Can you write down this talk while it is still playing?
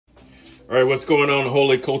All right, what's going on,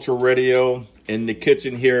 Holy Culture Radio? In the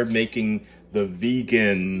kitchen here, making the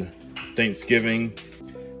vegan Thanksgiving.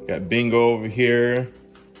 Got Bingo over here.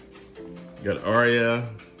 Got Aria.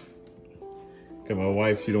 Got my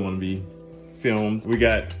wife, she don't want to be filmed. We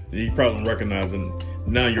got, you probably don't recognize her.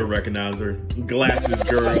 Now you'll recognize her. Glasses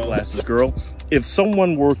girl. Glasses girl. If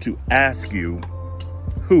someone were to ask you,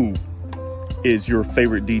 who is your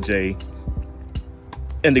favorite DJ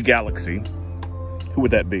in the galaxy, who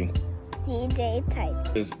would that be? DJ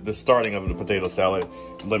Tituz. Is the starting of the potato salad.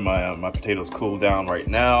 Let my potatoes cool down right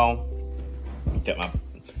now. Got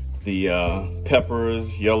the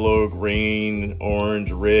peppers, yellow, green,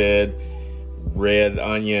 orange, red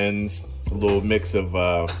onions, a little mix of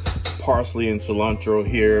parsley and cilantro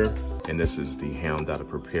here. And this is the ham that I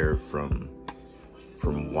prepared from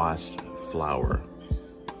washed flour.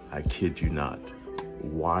 I kid you not.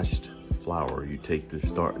 Washed flour. You take the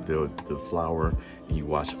flour and you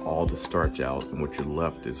wash all the starch out, and what you're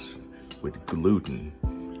left is with gluten,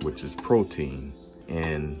 which is protein,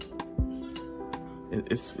 and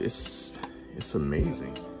it's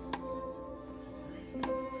amazing.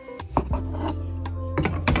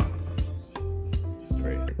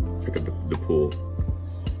 Right, check out the pool.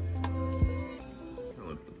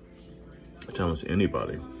 I challenge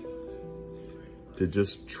anybody to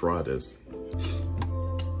just try this.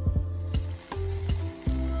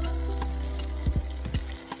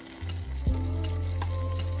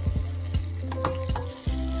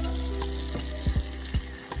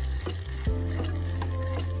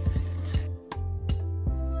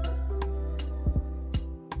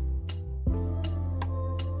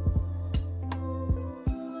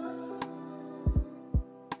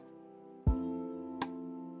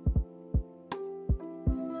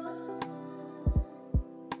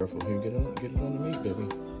 Careful here, get it on the meat, baby.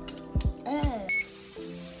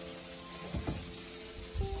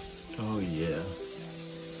 Oh yeah,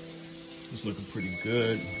 it's looking pretty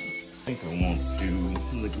good. I think I want to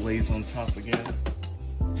some of the glaze on top again.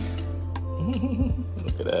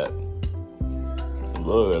 Look at that.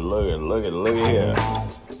 Look at here.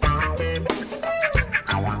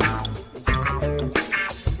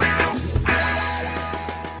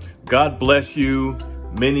 God bless you.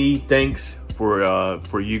 Many thanks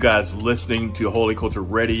for you guys listening to Holy Culture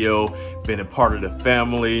Radio, being a part of the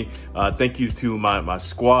family. Thank you to my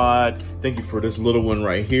squad. Thank you for this little one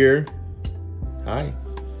right here. Hi.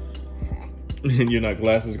 And you're not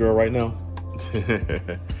glasses girl right now.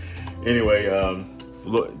 Anyway,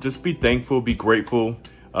 look, just be thankful, be grateful,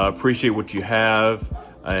 appreciate what you have,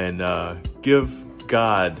 and give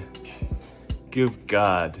God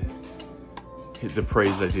the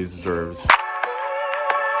praise that he deserves.